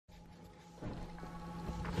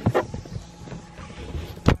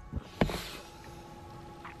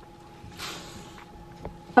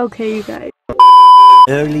Okay, you guys.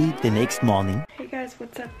 Early the next morning. Hey guys,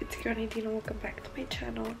 what's up? It's your Nadine and welcome back to my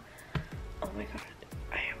channel. Oh my god,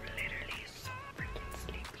 I am literally so freaking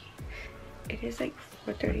sleepy. It is like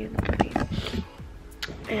 4:30 in the morning.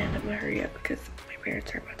 And I'm gonna hurry up because my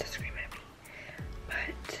parents are about to scream at me.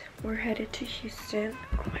 But we're headed to Houston.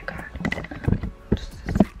 Oh my god. Just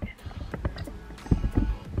a second.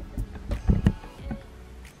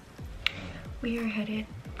 We are headed,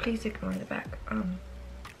 please ignore the back.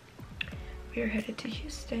 We are headed to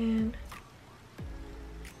Houston.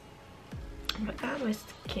 Oh my god, my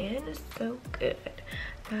skin is so good.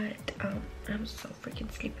 But I'm so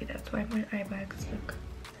freaking sleepy. That's why my eye bags look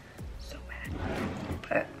so bad.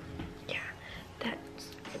 But yeah, that's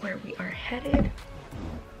where we are headed.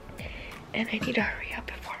 And I need to hurry up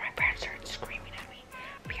before my parents start screaming at me.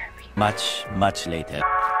 BRB. Much later.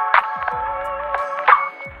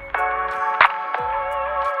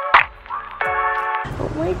 Oh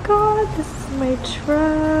my god, this is my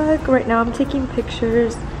truck. Right now I'm taking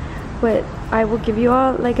pictures, but I will give you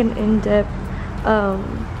all like an in-depth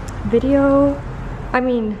video. I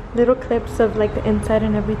mean, little clips of like the inside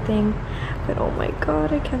and everything. But oh my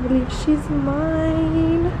god, I can't believe she's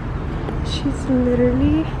mine. She's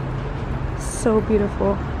literally so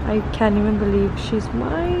beautiful. I can't even believe she's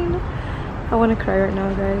mine. I want to cry right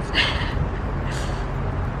now, guys.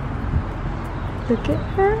 Look at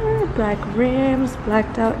her. Black rims,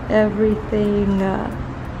 blacked out everything.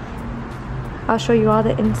 I'll show you all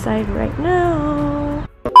the inside right now.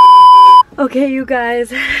 Okay, you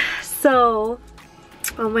guys. So,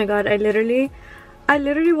 oh my god, I literally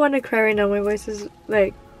want to cry right now. My voice is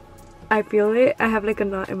like, I feel it. I have like a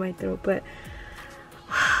knot in my throat, but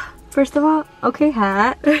first of all, okay,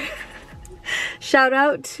 hat. Shout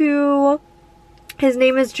out to, his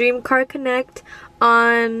name is Dream Car Connect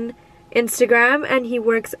on Instagram, and he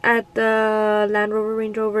works at the Land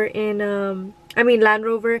Rover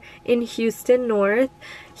in Houston North.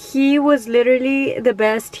 He was literally the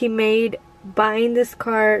best. He made buying this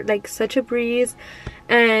car like such a breeze.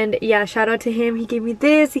 And yeah, shout out to him. He gave me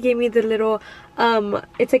this. He gave me the little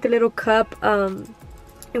it's like a little cup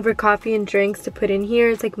for coffee and drinks to put in here.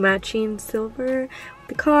 It's like matching silver with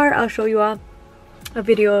the car. I'll show you all a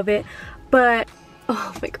video of it. But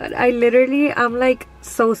oh my god, I'm like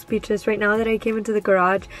so speechless right now that I came into the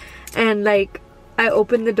garage and like I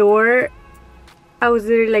opened the door. I was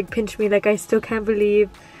literally like, pinch me, like I still can't believe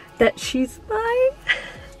that she's mine.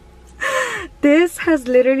 This has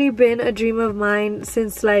literally been a dream of mine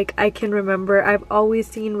since like I can remember. I've always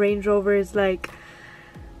seen Range Rovers, like,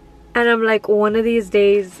 and I'm like, one of these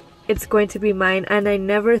days it's going to be mine. And I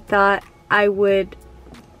never thought I would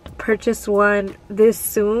purchase one this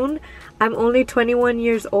soon. I'm only 21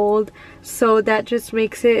 years old, so that just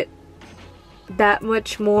makes it that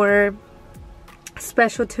much more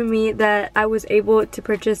special to me that I was able to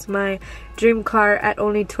purchase my dream car at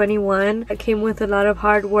only 21. It came with a lot of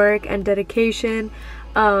hard work and dedication.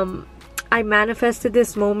 I manifested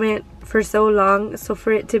this moment for so long, so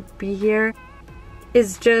for it to be here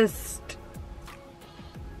is just,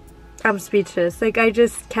 I'm speechless. Like, I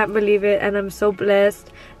just can't believe it, and I'm so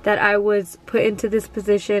blessed that I was put into this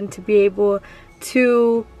position to be able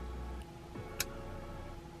to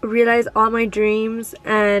realize all my dreams.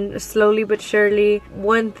 And slowly but surely,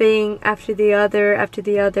 one thing after the other,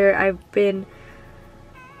 I've been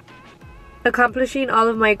accomplishing all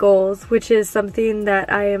of my goals, which is something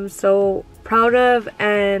that I am so proud of.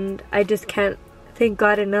 And I just can't thank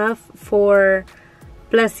God enough for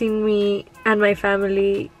blessing me and my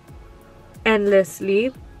family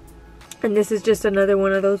endlessly. And this is just another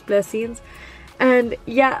one of those blessings. And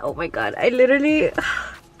yeah, oh my god,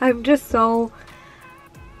 I'm just so,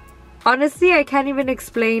 honestly, I can't even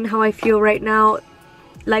explain how I feel right now.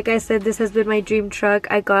 Like I said, this has been my dream truck.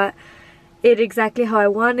 I got it exactly how I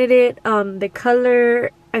wanted it. The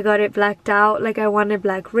color, I got it blacked out like I wanted.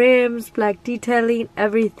 Black rims, black detailing,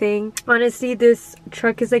 everything. Honestly, this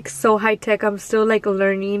truck is like so high-tech. I'm still like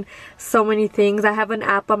learning so many things. I have an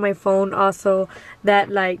app on my phone also that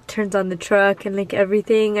like turns on the truck and like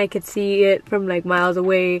everything. I could see it from like miles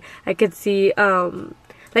away. I could see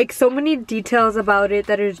like so many details about it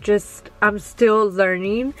that is just, I'm still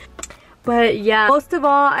learning. But yeah, most of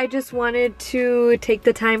all, I just wanted to take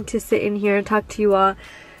the time to sit in here and talk to you all,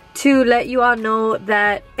 to let you all know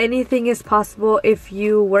that anything is possible if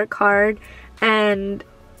you work hard, and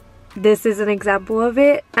this is an example of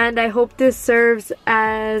it. And I hope this serves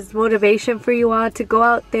as motivation for you all to go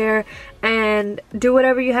out there and do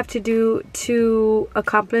whatever you have to do to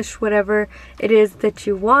accomplish whatever it is that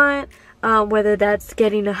you want. Whether that's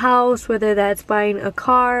getting a house, whether that's buying a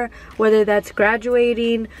car, whether that's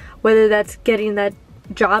graduating, whether that's getting that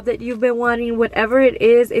job that you've been wanting. Whatever it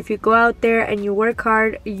is, if you go out there and you work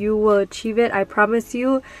hard, you will achieve it, I promise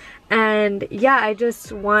you. And yeah, I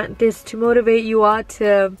just want this to motivate you all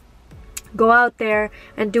to go out there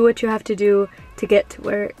and do what you have to do to get to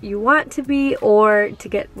where you want to be, or to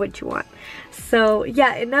get what you want. So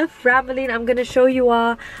yeah, enough rambling. I'm gonna show you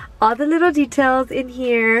all the little details in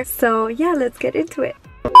here. So yeah, let's get into it.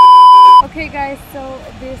 Okay guys, so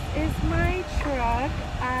this is my truck.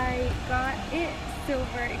 I got it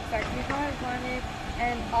silver, exactly how I wanted,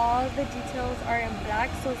 and all the details are in black.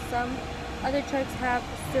 So some other trucks have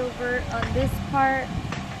silver on this part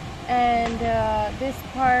and this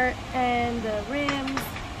part and the rims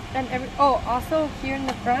and also here in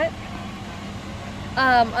the front,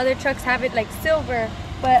 other trucks have it like silver,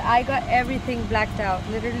 but I got everything blacked out.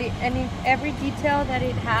 Literally every detail that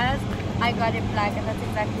it has, I got it black, and that's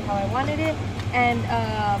exactly how I wanted it. And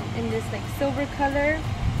in this like silver color,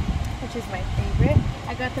 which is my favorite.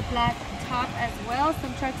 I got the black top as well.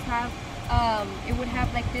 Some trucks have it would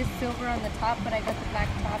have like this silver on the top, but I got the black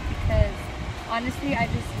top because honestly I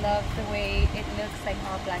just love the way it looks, like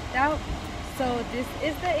all blacked out. So this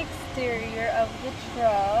is the exterior of the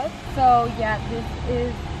truck. So yeah, this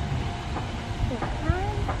is the front.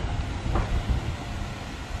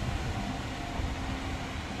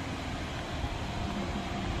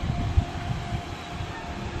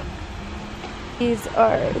 These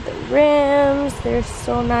are the rims. They're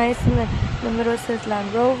so nice. In the middle it says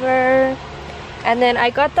Land Rover. And then I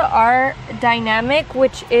got the R Dynamic,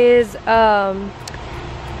 which is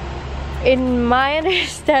in my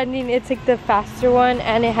understanding, it's like the faster one,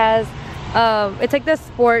 and it has it's like the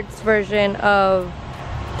sports version of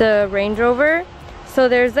the Range Rover. So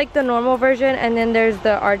there's like the normal version, and then there's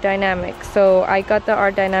the R Dynamic. So I got the R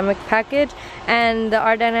Dynamic package, and the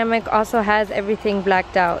R Dynamic also has everything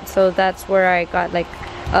blacked out. So that's where I got like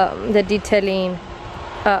the detailing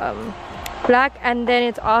black. And then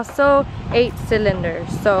it's also 8 cylinders.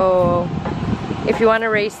 So if you want to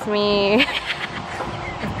race me,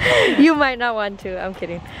 you might not want to. I'm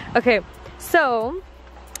kidding. Okay, so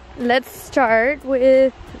let's start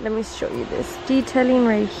with, let me show you this detailing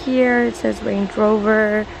right here. It says Range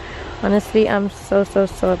Rover. Honestly, I'm so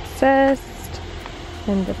obsessed.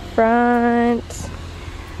 In the front,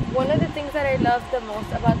 one of the things that I love the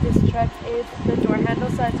most about this truck is the door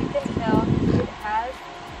handles. So as you can tell, it has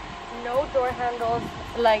no door handles,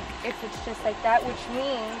 like if it's just like that, which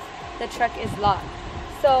means the truck is locked.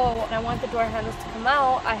 So when I want the door handles to come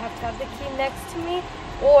out, I have to have the key next to me,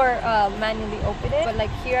 or manually open it. But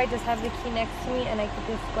like here, I just have the key next to me, and I can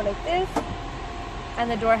just go like this, and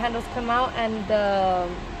the door handles come out, and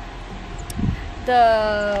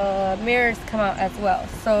the mirrors come out as well.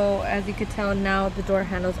 So as you could tell, now the door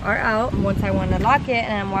handles are out. Once I want to lock it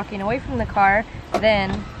and I'm walking away from the car,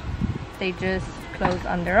 then they just close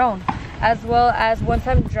on their own. As well as once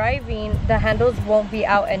I'm driving, the handles won't be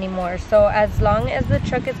out anymore. So as long as the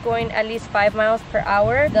truck is going at least 5 miles per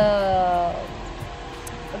hour, the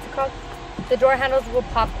door handles will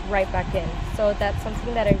pop right back in. So that's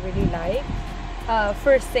something that I really like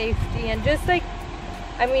for safety, and just like,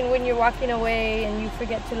 I mean, when you're walking away and you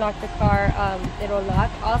forget to lock the car, it'll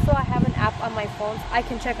lock. Also, I have an app on my phone. I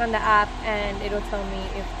can check on the app and it'll tell me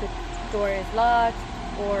if the door is locked,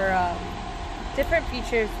 or different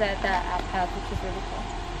features that app has, which is really cool.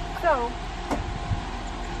 So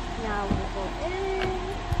now we'll go in.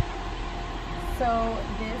 So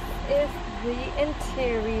this is the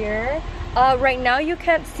interior. Right now you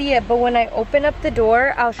can't see it, but when I open up the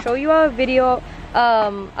door, I'll show you a video.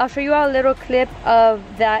 I'll show you a little clip of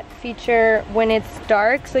that feature when it's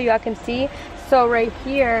dark, so y'all can see. So right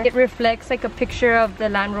here, it reflects like a picture of the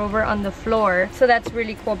Land Rover on the floor. So that's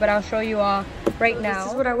really cool, but I'll show you all right now.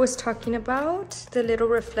 This is what I was talking about, the little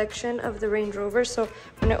reflection of the Range Rover. So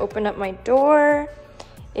when I open up my door,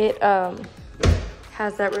 it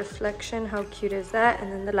has that reflection. How cute is that?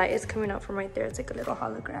 And then the light is coming out from right there. It's like a little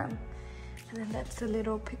hologram. And then that's a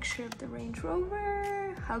little picture of the Range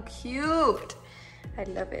Rover. How cute. I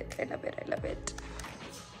love it, I love it, I love it.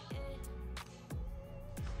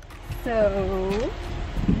 So,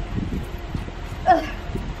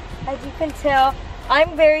 as you can tell,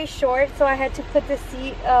 I'm very short, so I had to put the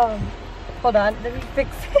seat, hold on, let me fix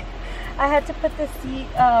it. I had to put the seat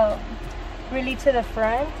really to the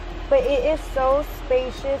front, but it is so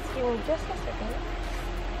spacious. Give me just a second.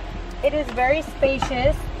 It is very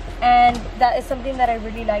spacious, and that is something that I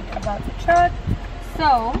really like about the truck.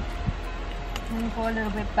 So, let me go a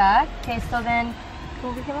little bit back. Okay, so then,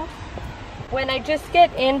 over here. when I just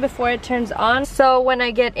get in before it turns on. So when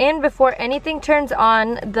I get in before anything turns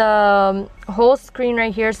on, the whole screen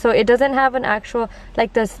right here, so it doesn't have an actual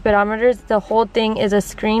like the speedometers, the whole thing is a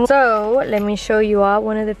screen. So let me show you all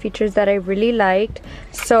one of the features that I really liked.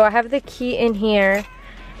 So I have the key in here,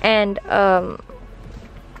 and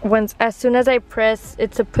as soon as I press,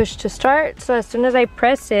 it's a push to start. So as soon as I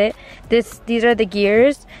press it, these are the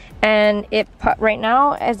gears, and right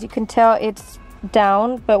now, as you can tell, it's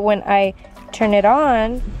down, but when I turn it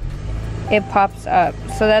on, it pops up.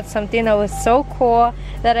 So that's something that was so cool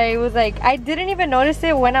that I was like, I didn't even notice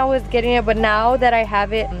it when I was getting it, but now that I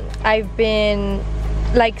have it, I've been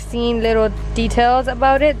like seeing little details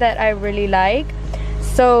about it that I really like.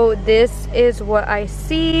 So this is what I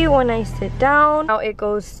see when I sit down. Now it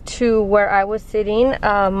goes to where I was sitting.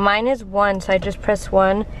 Mine is 1, so I just press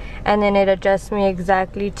 1 and then it adjusts me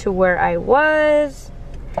exactly to where I was,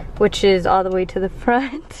 which is all the way to the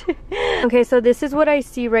front. Okay, so this is what I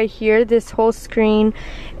see right here. This whole screen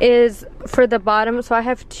is for the bottom, so I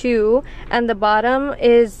have 2, and the bottom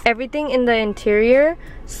is everything in the interior.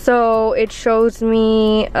 So it shows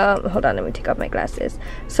me, hold on, let me take off my glasses.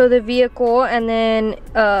 So the vehicle, and then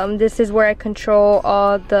this is where I control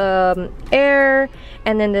all the air,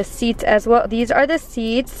 and then the seats as well. These are the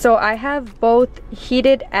seats. So I have both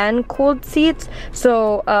heated and cooled seats.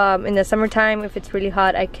 So in the summertime, if it's really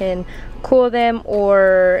hot, I can cool them,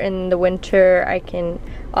 or in the winter, I can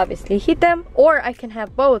obviously heat them, or I can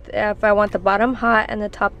have both. If I want the bottom hot and the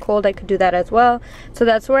top cold, I could do that as well. So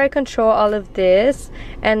that's where I control all of this.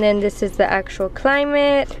 And then this is the actual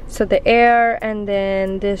climate, so the air, and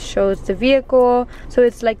then this shows the vehicle. So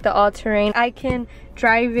it's like the all-terrain. I can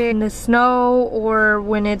drive it in the snow, or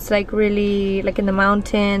when it's like really like in the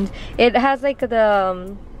mountains. It has like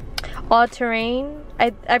the all-terrain.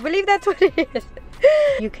 I believe that's what it is.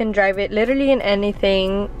 You can drive it literally in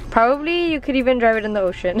anything. Probably you could even drive it in the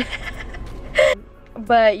ocean.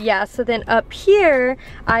 But yeah, so then up here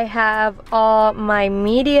I have all my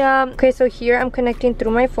media. Okay, so here I'm connecting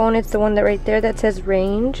through my phone. It's the one that right there that says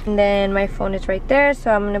range, and then my phone is right there,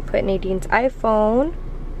 so I'm gonna put Nadine's iPhone,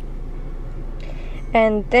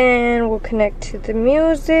 and then we'll connect to the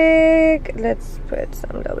music. Let's put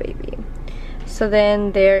some Lil Baby. So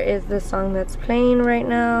then there is the song that's playing right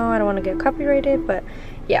now. I don't want to get copyrighted, but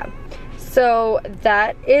yeah. So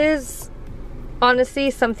that is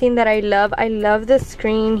honestly something that I love. I love the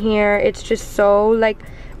screen here. It's just so like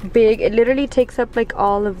big. It literally takes up like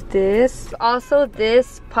all of this. Also,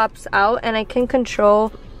 this pops out, and I can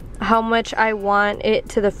control how much I want it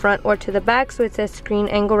to the front or to the back. So it says screen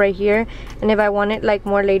angle right here, and if I want it like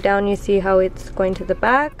more laid down, you see how it's going to the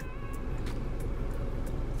back,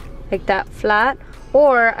 like that flat,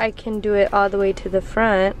 or I can do it all the way to the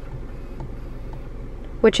front,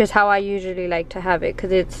 which is how I usually like to have it,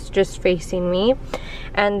 because it's just facing me.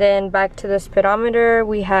 And then back to the speedometer,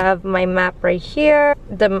 we have my map right here,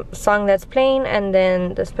 the song that's playing, and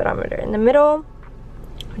then the speedometer in the middle,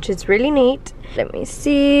 which is really neat. Let me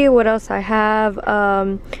see what else I have.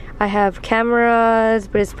 I have cameras,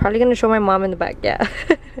 but it's probably gonna show my mom in the back. Yeah.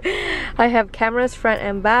 I have cameras front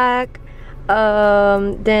and back.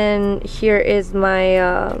 Then here is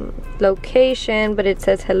my location, but it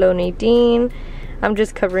says hello Nadine. I'm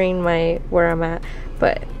just covering where I'm at,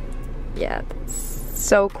 but yeah, that's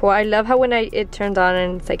so cool. I love how when it turns on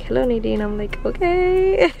and it's like hello Nadine, I'm like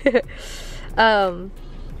okay.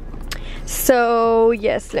 So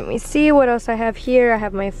yes, let me see what else I have here. I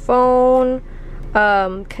have my phone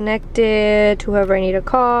connected to whoever I need to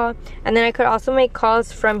call, and then I could also make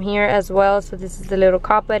calls from here as well. So this is the little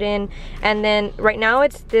call button, and then right now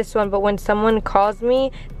it's this one, but when someone calls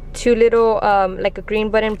me, 2 little like a green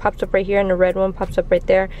button pops up right here and a red one pops up right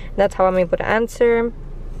there, and that's how I'm able to answer.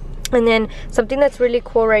 And then something that's really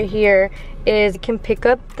cool right here is you can pick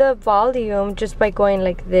up the volume just by going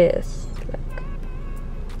like this. Like,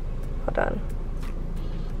 hold on.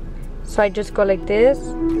 So I just go like this,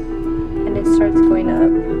 and it starts going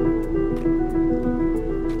up.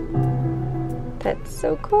 That's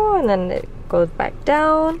so cool. And then it goes back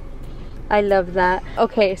down. I love that.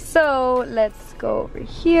 Okay, so let's go over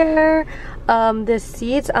here. The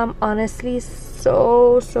seats, I'm honestly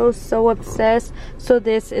so obsessed. So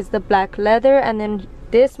this is the black leather, and then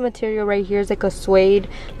this material right here is like a suede,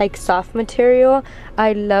 like soft material.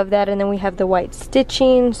 I love that. And then we have the white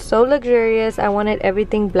stitching, so luxurious. I wanted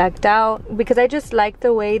everything blacked out because I just like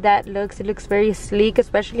the way that looks. It looks very sleek,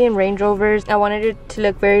 especially in Range Rovers. I wanted it to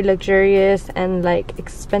look very luxurious and like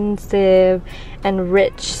expensive and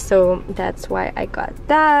rich, so that's why I got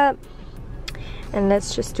that. And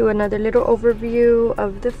let's just do another little overview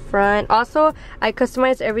of the front. Also, I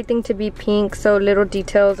customized everything to be pink, so little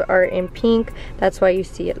details are in pink. That's why you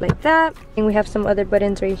see it like that. And we have some other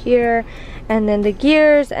buttons right here, and then the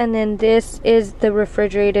gears, and then this is the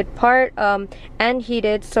refrigerated part and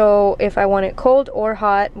heated, so if I want it cold or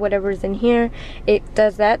hot, whatever's in here, it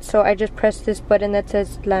does that. So I just press this button that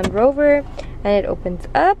says Land Rover, and it opens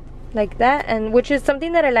up like that, and which is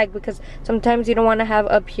something that I like, because sometimes you don't want to have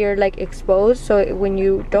up here like exposed, so when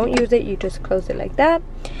you don't use it, you just close it like that.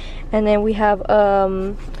 And then we have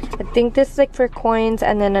I think this is like for coins,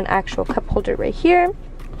 and then an actual cup holder right here.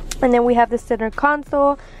 And then we have the center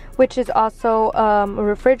console, which is also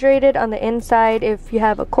refrigerated on the inside. If you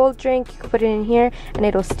have a cold drink, you can put it in here and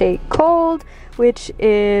it'll stay cold, which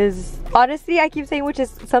is, honestly, I keep saying which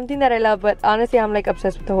is something that I love, but honestly I'm like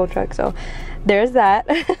obsessed with the whole truck, so there's that.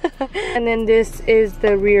 And then this is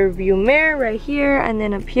the rear view mirror right here, and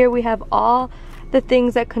then up here we have all the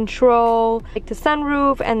things that control like the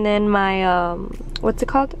sunroof, and then my what's it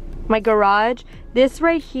called, my garage. This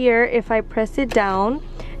right here, if I press it down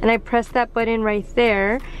and I press that button right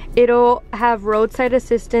there, it'll have roadside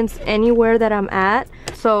assistance anywhere that I'm at.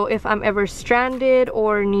 So if I'm ever stranded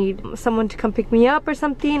or need someone to come pick me up or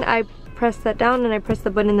something, I press that down and I press the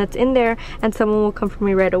button that's in there, and someone will come for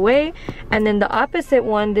me right away. And then the opposite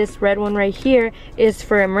one, this red one right here, is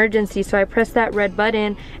for emergency. So I press that red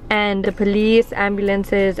button and the police,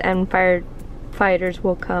 ambulances, and firefighters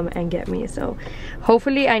will come and get me. So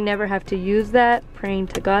hopefully I never have to use that, praying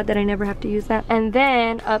to God that I never have to use that. And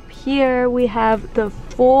then up here we have the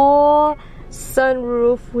full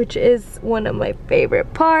sunroof, which is one of my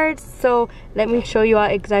favorite parts. So let me show you all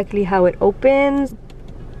exactly how it opens.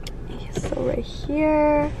 So right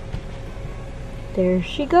here, there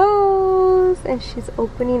she goes, and she's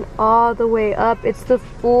opening all the way up. It's the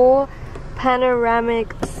full panoramic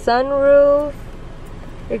sunroof.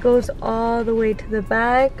 It goes all the way to the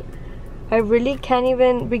back. I really can't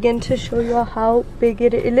even begin to show you how big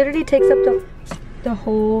it is. It literally takes up the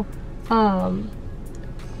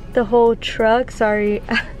whole truck. Sorry,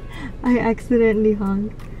 I accidentally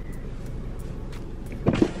honked.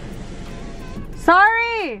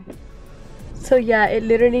 Sorry. So yeah, it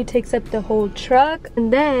literally takes up the whole truck.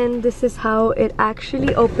 And then this is how it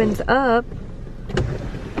actually opens up.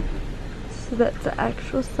 So that's the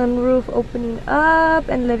actual sunroof opening up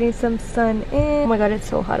and letting some sun in. Oh my god, it's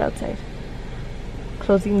so hot outside.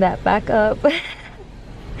 Closing that back up.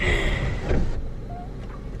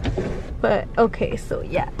 But okay, so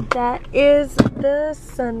yeah, that is the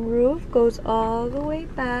sunroof. Goes all the way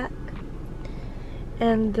back.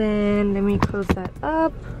 And then let me close that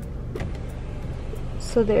up.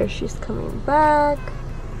 So there, she's coming back.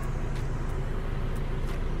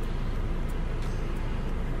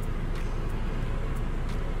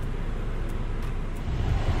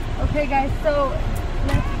 Okay guys, so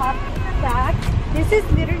let's hop in the back. This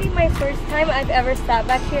is literally my first time I've ever sat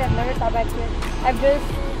back here. I've never sat back here. I've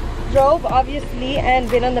just drove, obviously, and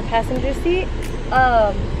been on the passenger seat.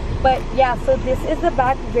 But yeah, so this is the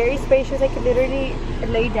back, very spacious. I could literally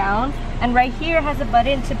lay down. And right here has a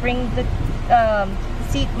button to bring the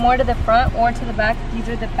seat more to the front or to the back. These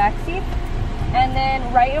are the back seats. And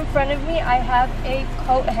then right in front of me I have a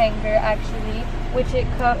coat hanger, actually, which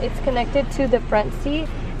it's connected to the front seat,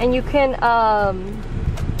 and you can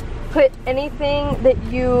put anything that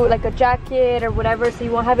you like, a jacket or whatever, so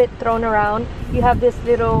you won't have it thrown around. You have this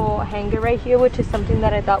little hanger right here, which is something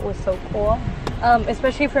that I thought was so cool,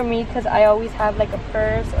 especially for me, because I always have like a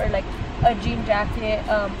purse or like a jean jacket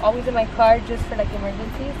always in my car, just for like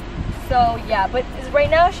emergencies. So yeah, but right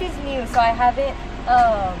now she's new, so I haven't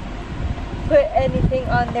put anything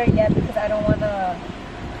on there yet, because I don't want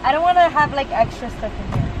to have like extra stuff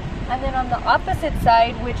in here. And then on the opposite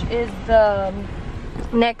side, which is the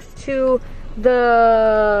next to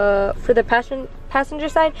the passenger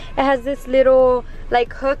side, it has this little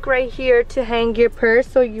like hook right here to hang your purse.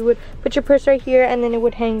 So you would put your purse right here, and then it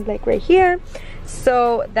would hang like right here.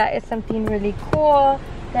 So that is something really cool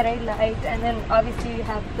that I liked. And then obviously you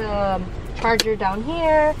have the charger down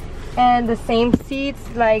here, and the same seats,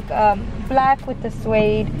 like black with the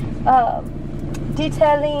suede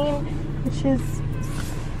detailing, which is,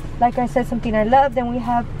 like I said, something I love. Then we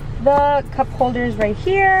have the cup holders right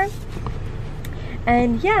here,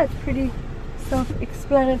 and yeah, it's pretty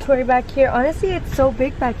self-explanatory back here. Honestly, it's so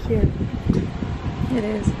big back here. It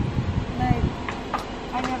is. Like,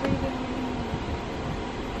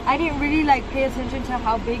 I didn't really like pay attention to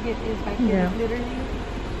how big it is back here. Yeah. Literally,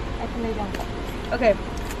 I can lay down. Okay,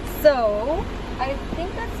 so I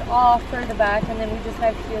think that's all for the back, and then we just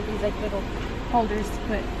have here these like little holders to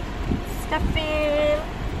put stuff in.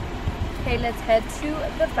 Okay, let's head to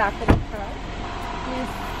the back of the truck. This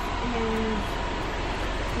is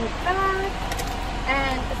the back.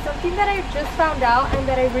 And something that I just found out and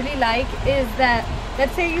that I really like is that,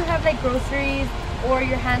 let's say you have like groceries or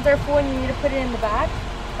your hands are full and you need to put it in the back,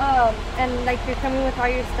 and like you're coming with all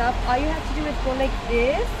your stuff, all you have to do is go like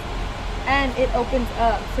this and it opens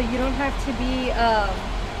up, so you don't have to be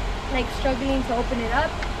like struggling to open it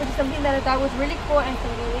up, which is something that I thought was really cool and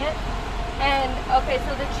convenient. And okay,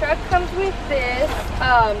 so the truck comes with this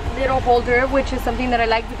little holder, which is something that I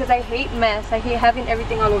like because I hate mess. I hate having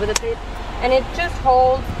everything all over the place. And it just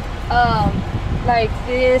holds like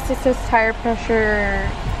this. It says tire pressure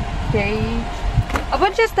gauge, a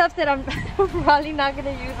bunch of stuff that I'm probably not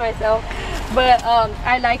gonna use myself, but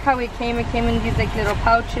I like how it came in these like little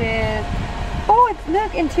pouches. Oh, it's,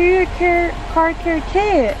 look, interior car care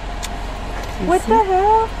kit. What the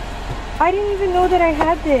hell? I didn't even know that I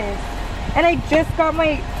had this, and I just got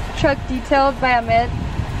my truck detailed by Ahmed.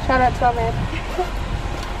 Shout out to Ahmed.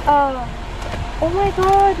 Oh my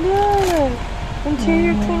god, look!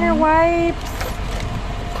 Interior cleaner wipes.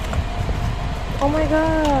 Oh my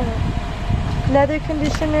god. Leather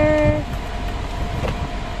conditioner.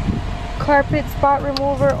 Carpet spot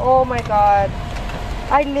remover. Oh my god.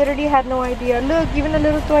 I literally had no idea. Look, even a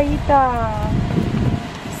little toallita.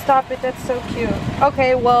 Stop it, that's so cute.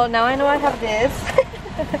 Okay, well, now I know I have this.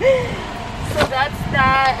 So that's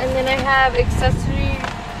that. And then I have accessory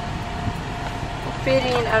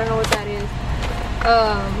fitting. I don't know what that is.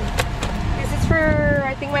 This is for,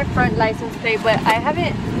 I think, my front license plate, but I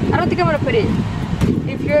don't think I'm gonna put it.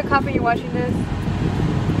 If you're a cop and you're watching this,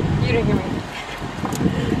 you didn't hear me.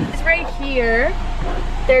 It's right here.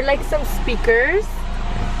 They're like some speakers,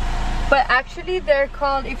 but actually they're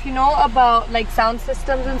called, if you know about like sound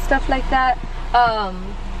systems and stuff like that,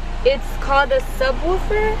 it's called a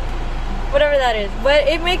subwoofer, whatever that is, but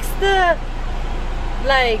it makes the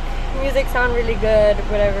like music sound really good,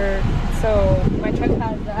 whatever. So my truck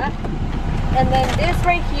has that. And then this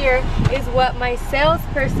right here is what my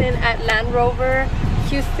salesperson at Land Rover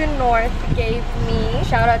Houston North gave me.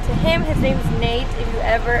 Shout out to him. His name's Nate. If you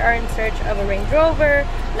ever are in search of a Range Rover,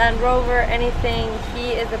 Land Rover, anything,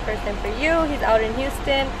 he is the person for you. He's out in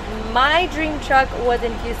Houston. My dream truck was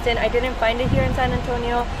in Houston. I didn't find it here in San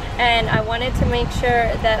Antonio, and I wanted to make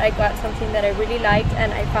sure that I got something that I really liked,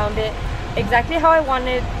 and I found it exactly how I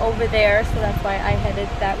wanted over there, so that's why I headed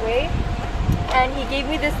that way. And he gave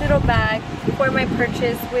me this little bag for my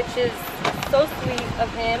purchase, which is so sweet of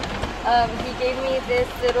him. He gave me this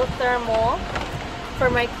little thermal for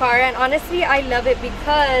my car, and honestly I love it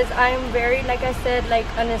because I'm very, like I said, like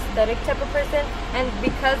an aesthetic type of person, and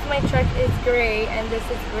because my truck is gray and this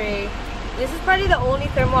is gray, this is probably the only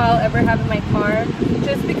thermal I'll ever have in my car,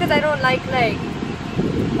 just because I don't like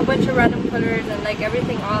a bunch of random colors and like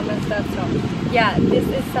everything all messed up. So yeah, this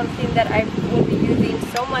is something that I will be using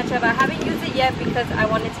so much of. I haven't used it yet because I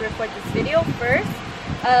wanted to record this video first,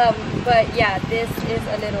 but yeah, this is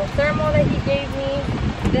a little thermal that he gave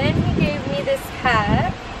me. Then he gave me this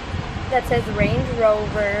hat that says Range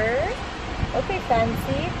Rover. Okay,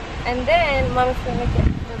 fancy. And then Mama's gonna get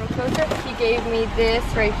a little closer. He gave me this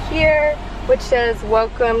right here, which says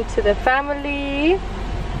welcome to the family.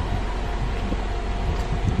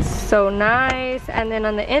 So nice. And then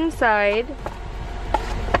on the inside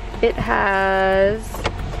it has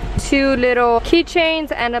two little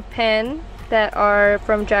keychains and a pen that are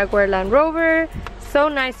from Jaguar Land Rover. So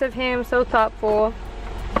nice of him, so thoughtful,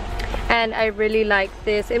 and I really like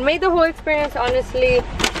this. It made the whole experience honestly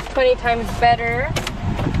 20 times better.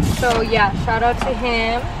 So yeah, shout out to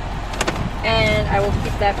him, and I will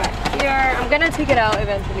keep that back here. I'm gonna take it out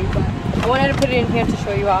eventually, but I wanted to put it in here to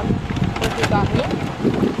show you all what he got me.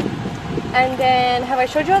 And then, have I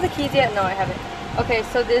showed you all the keys yet? No, I haven't. Okay,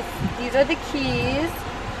 so these are the keys.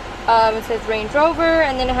 It says Range Rover,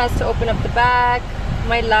 and then it has to open up the back,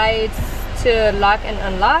 my lights to lock and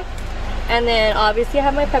unlock, and then obviously I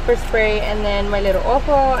have my pepper spray, and then my little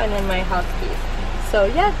ojo, and then my house keys. So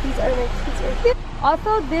yeah, these are my keys right here.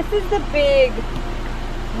 Also, this is the big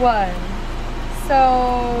one.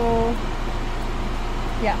 So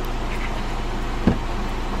yeah.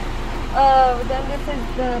 Then this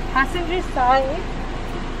is the passenger side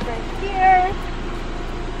right here.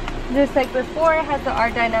 Just like before, it has the R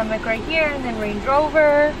Dynamic right here, and then Range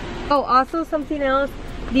Rover. Oh, also something else,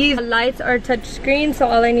 these lights are touch screen, so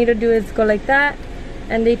all I need to do is go like that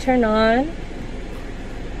and they turn on,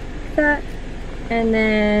 like that, and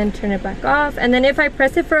then turn it back off. And then if I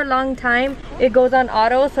press it for a long time, it goes on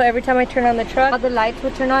auto, so every time I turn on the truck, all the lights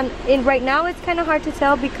will turn on. Right now it's kind of hard to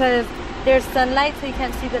tell because there's sunlight, so you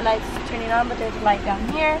can't see the lights turning on, but there's a light down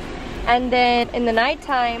here. And then in the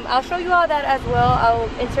nighttime, I'll show you all that as well. I'll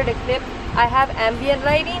insert a clip. I have ambient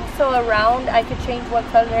lighting, so around I could change what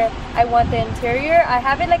color I want the interior. I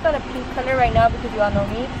have it like on a pink color right now because you all know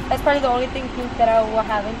me. That's probably the only thing pink that I will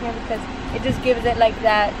have in here because it just gives it like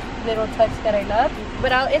that little touch that I love.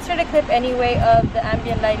 But I'll insert a clip anyway of the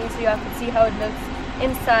ambient lighting so you all can see how it looks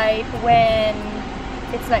inside when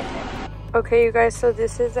it's nighttime. Okay, you guys, so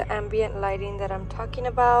this is the ambient lighting that I'm talking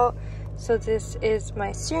about. So this is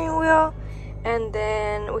my steering wheel, and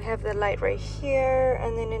then we have the light right here,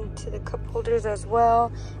 and then into the cup holders as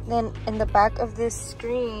well. And then in the back of this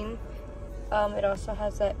screen, it also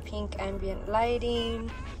has that pink ambient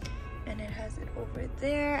lighting, and it has it over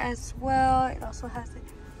there as well. It also has it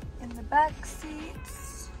in the back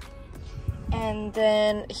seats. And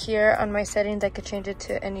then here on my settings, I could change it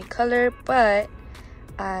to any color, but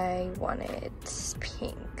I want it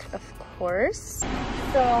pink, of course.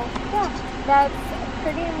 So yeah, that's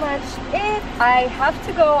pretty much it. I have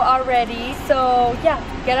to go already, so yeah,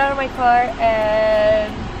 get out of my car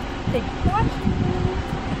and thank you for watching.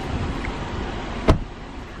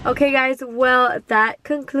 Okay guys, well that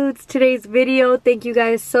concludes today's video. Thank you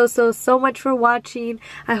guys so much for watching.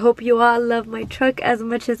 I hope you all love my truck as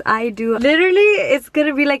much as I do. Literally, it's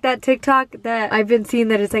gonna be like that TikTok that I've been seeing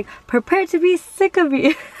that is like, prepare to be sick of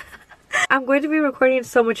me. I'm going to be recording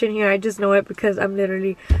so much in here. I just know it because I'm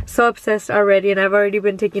literally so obsessed already, and I've already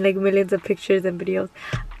been taking like millions of pictures and videos.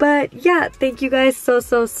 But yeah, thank you guys so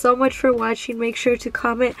much for watching. Make sure to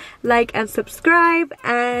comment, like, and subscribe.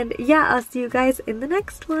 And yeah, I'll see you guys in the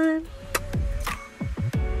next one.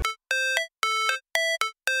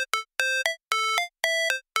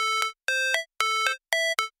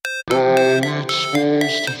 How it's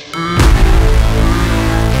supposed to feel.